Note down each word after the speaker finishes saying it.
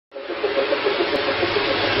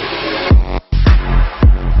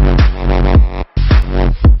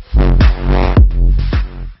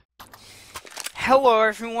Hello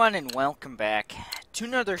everyone and welcome back to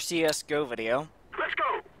another CSGO video. Let's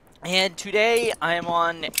go! And today I am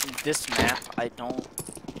on this map. I don't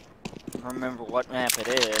remember what map it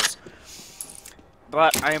is,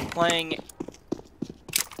 but I am playing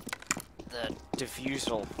the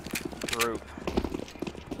Defusal group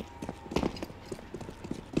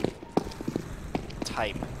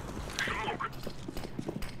type. Smoke.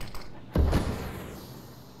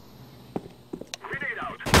 Grenade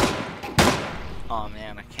out. Oh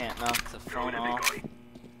man, I can't knock the phone off. Smoke.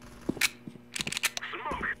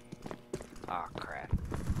 Oh crap.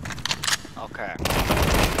 Okay.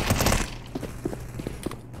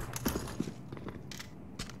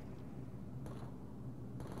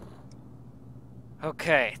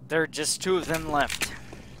 Okay, there are just two of them left.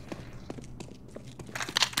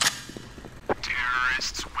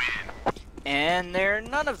 Terrorists win. And there are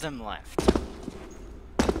none of them left.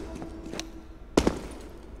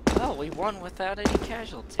 Well, we won without any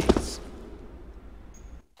casualties.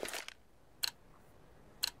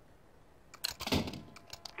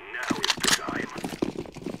 Now is the time.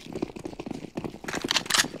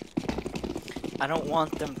 I don't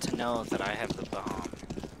want them to know that I have the bomb.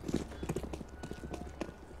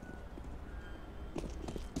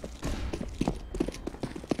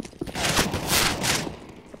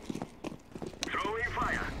 Throwing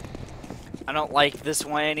fire. I don't like this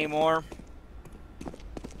way anymore.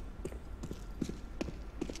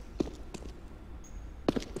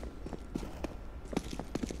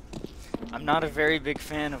 I'm not a very big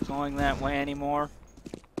fan of going that way anymore.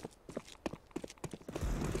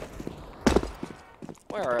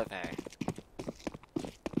 Where are they?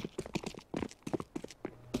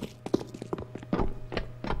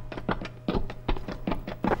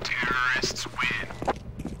 Terrorists win.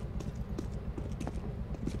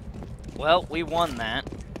 Well, we won that.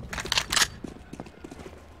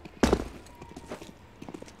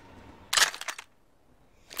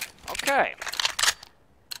 Okay.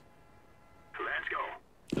 Let's go.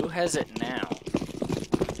 Who has it now?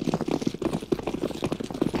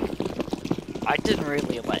 I didn't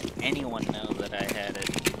really let anyone know that I had it.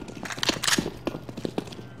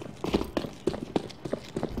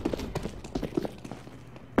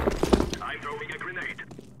 I'm throwing a grenade.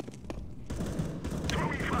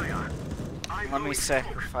 Throwing fire. Let me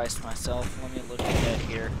sacrifice myself. Let me look ahead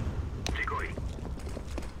here. Decoy.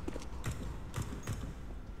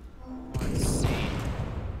 Let's see.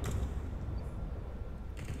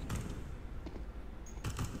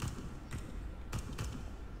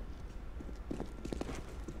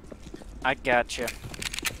 I gotcha.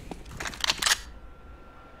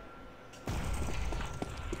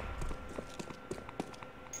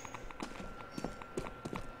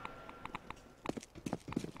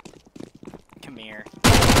 Come here.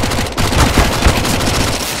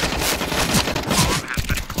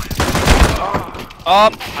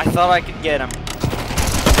 Oh, I thought I could get him.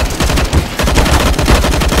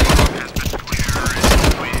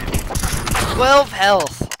 Has been clear. 12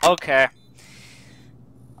 health. Okay.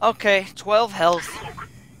 Okay, 12 health. Smoke.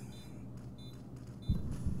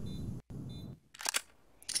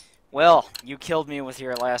 Well, you killed me with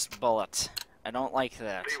your last bullet. I don't like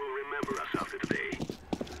that. They will remember us after today.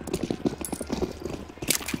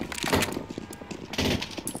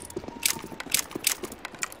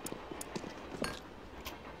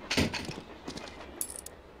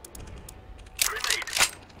 Grenade.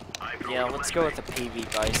 I'm throwing Yeah, a let's go with the flashbang.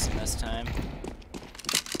 PV Bison this time.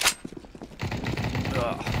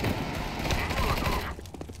 Ugh.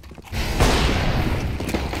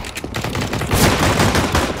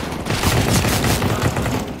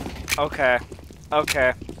 Okay.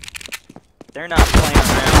 Okay. They're not playing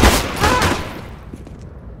around.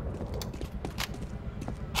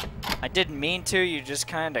 I didn't mean to, you just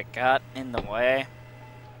kinda got in the way.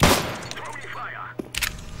 Throwing fire.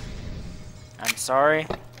 I'm sorry.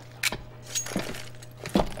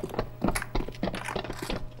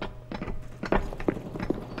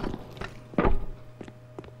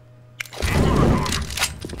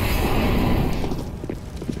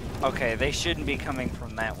 Okay, they shouldn't be coming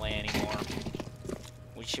from that way anymore.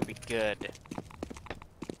 We should be good.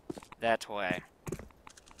 That way.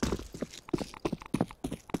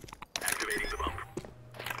 Activating the bomb.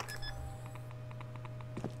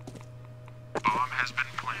 Bomb has been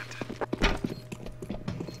planted.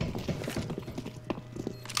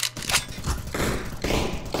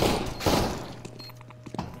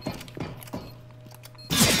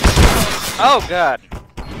 Oh god!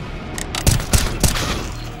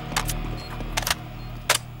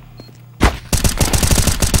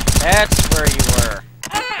 That's where you were.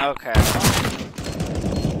 Okay.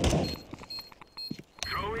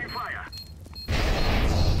 Throwing fire.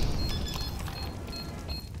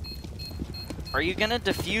 Are you gonna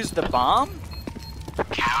defuse the bomb?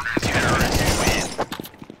 Counter-terrorists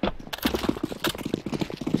win.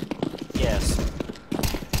 Yes.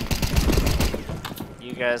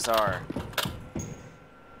 You guys are.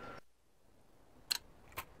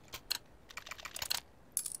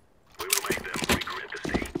 We will make them regret the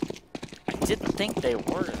state. I didn't think they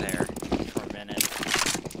were there for a minute.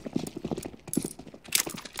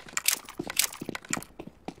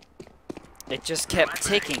 It just kept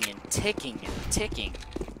ticking and ticking and ticking.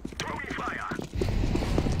 Throwing fire.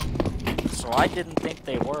 So I didn't think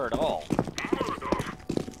they were at all. Molotov.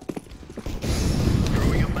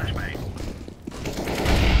 Throwing a flashbang.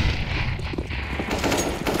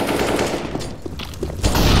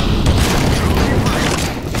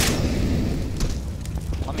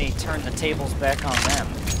 Let me turn the tables back on them.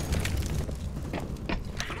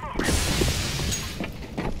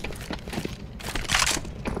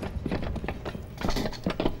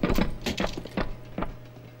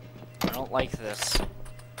 I don't like this.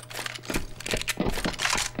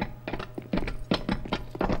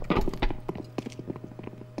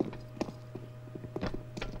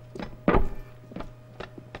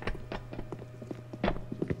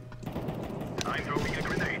 I'm throwing a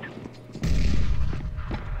grenade.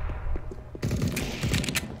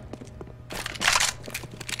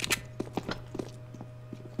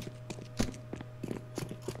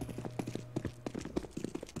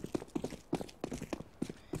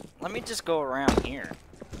 Let me just go around here.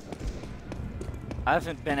 I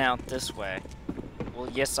haven't been out this way. Well,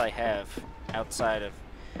 yes, I have. Outside of...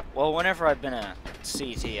 Well, whenever I've been a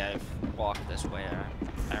CT, I've walked this way.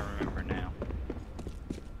 I remember now.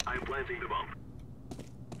 I'm planting the bomb.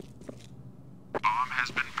 Bomb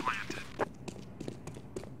has been planted.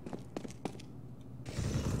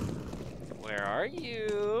 Where are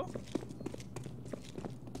you?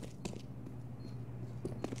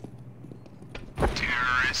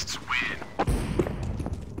 Terrorists win.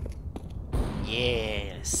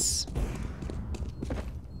 Yes.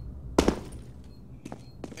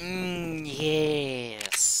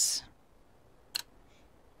 Yes.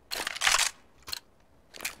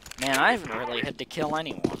 Man, I haven't really had to kill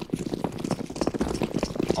anyone.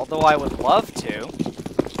 Although I would love to.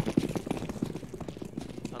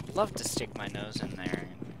 I'd love to stick my nose in there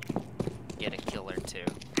and get a kill or two.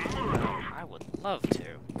 I would love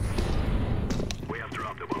to. We have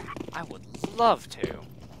dropped the bomb. I would love to.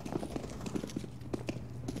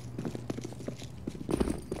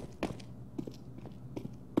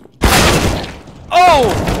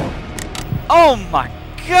 Oh! Oh my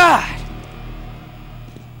god!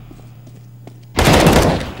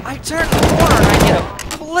 I turn the corner and I get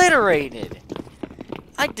obliterated!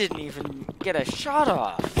 I didn't even get a shot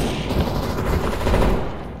off.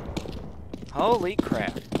 Holy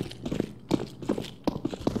crap.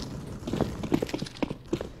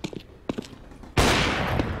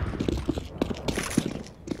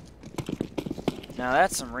 Now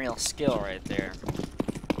that's some real skill right there.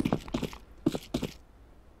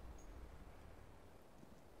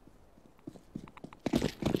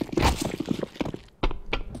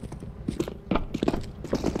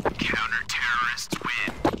 Counter-terrorists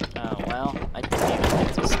win. Oh well, I didn't even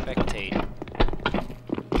get to spectate.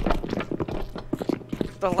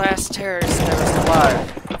 The last terrorist that was alive.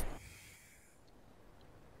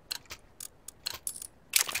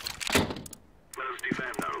 Let us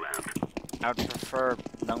defend our land. I would prefer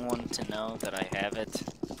no one to know that I have it.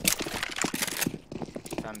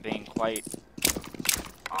 If I'm being quite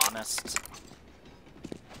honest.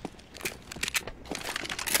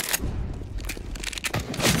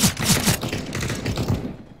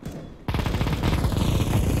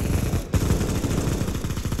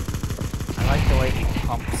 I like the way he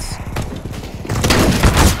pumps.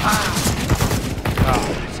 Ah!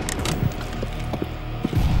 God.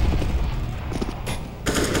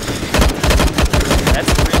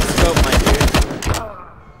 That's a real scope, my dude.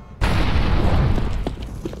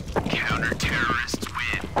 Counter-terrorists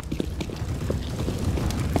win.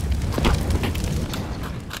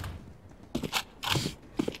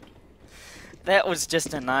 That was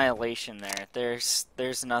just annihilation there. There's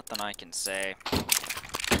nothing I can say.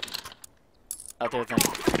 Other than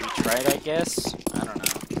we tried, I guess? I don't know.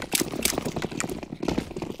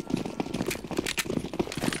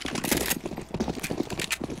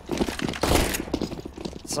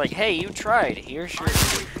 It's like, hey, you tried. Here's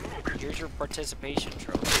your participation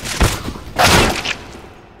trophy.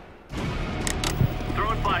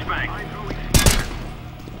 Throwing flashbang.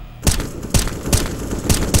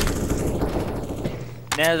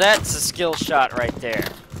 Now that's a skill shot right there.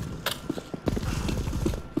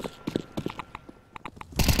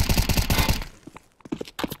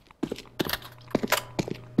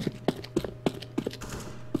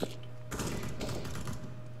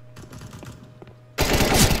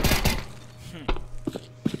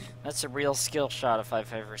 That's a real skill shot if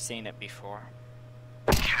I've ever seen it before.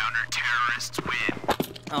 Counter-terrorists win.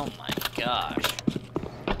 Oh my gosh.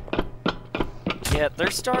 Yeah, they're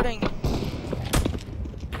starting...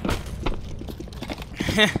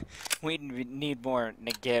 We need more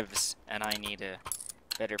Negevs, and I need a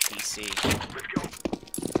better PC. Let's go.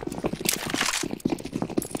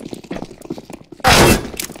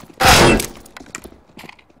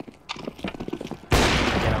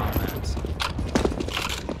 Get on that.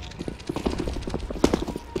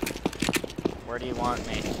 Where do you want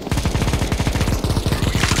me?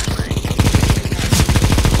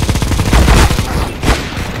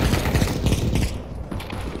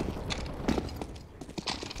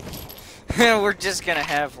 We're just gonna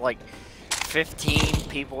have like 15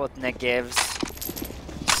 people with Negevs.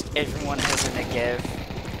 Everyone has a Negev.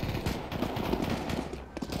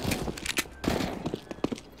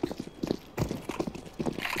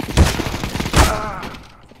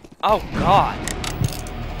 Oh god!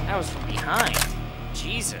 That was from behind.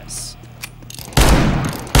 Jesus.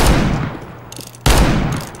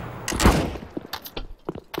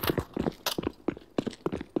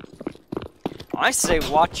 I say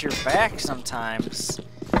watch your back sometimes.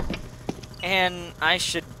 And I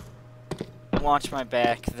should watch my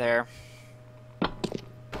back there.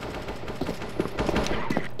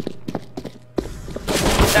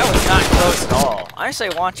 That was not close at all. I say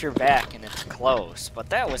watch your back and it's close, but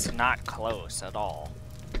that was not close at all.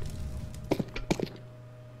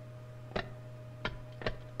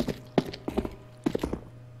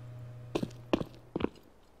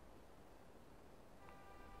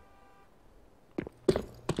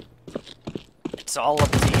 It's all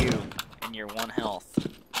up to you and your 1 health.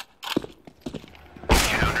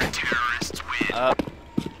 Counter-terrorists win. Up.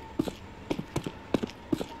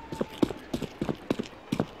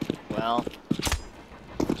 Well,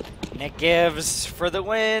 Negevs for the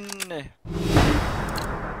win! Go,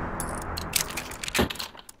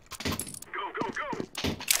 go, go.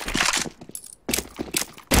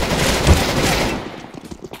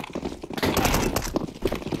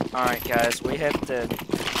 Alright guys, we have to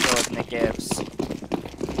go with Negevs.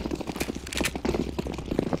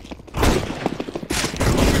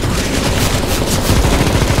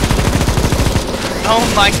 Oh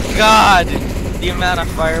my god! The amount of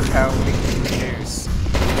firepower we can produce.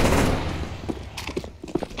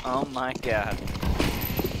 Oh my god.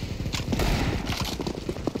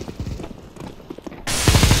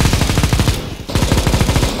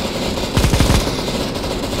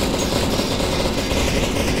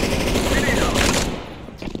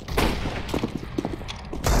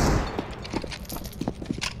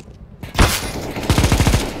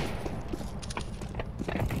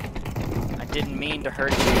 Didn't mean to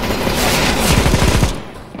hurt you.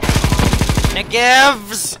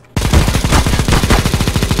 Negevs!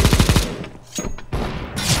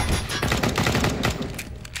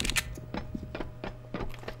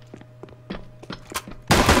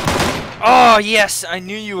 Oh, yes! I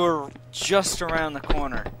knew you were just around the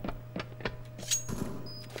corner.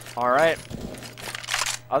 Alright.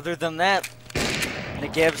 Other than that,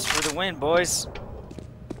 Negevs for the win, boys.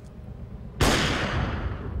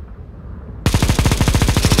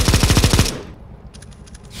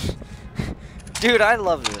 Dude, I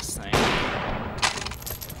love this thing.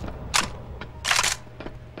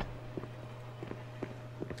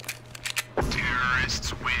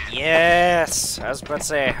 Terrorists win. Yes! I was about to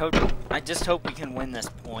say, I just hope we can win this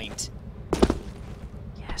point.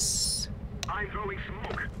 Yes. I'm throwing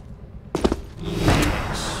smoke.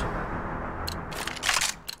 Yes.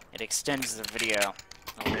 It extends the video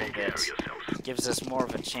a little Take care bit. of yourselves. Gives us more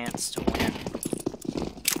of a chance to win.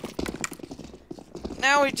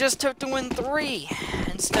 Now we just have to win 3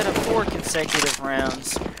 instead of 4 consecutive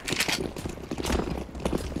rounds.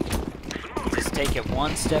 Just take it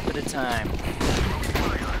one step at a time.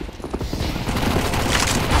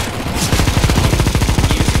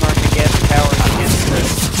 Use our Negevs powers against us.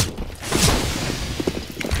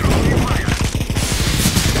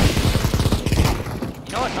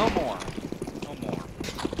 You know what? No more. No more.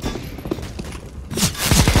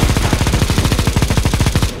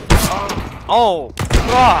 Oh!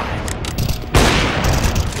 God.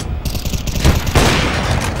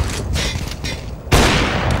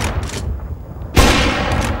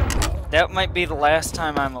 That might be the last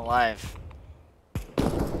time I'm alive.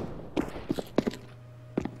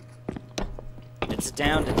 It's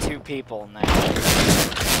down to 2 people now. It's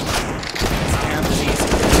down to these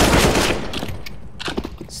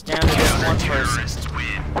 2. It's down to this one person.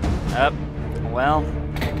 Up. Well.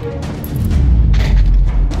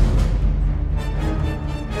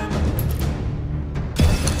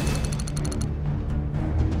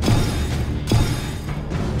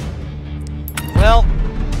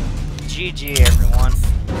 GG, everyone.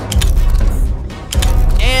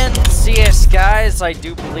 And CS, guys, I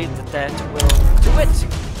do believe that will do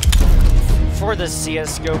it for the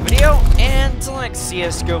CSGO video. And until the next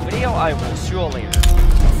CSGO video, I will see you all later.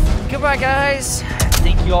 Goodbye, guys.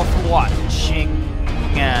 Thank you all for watching.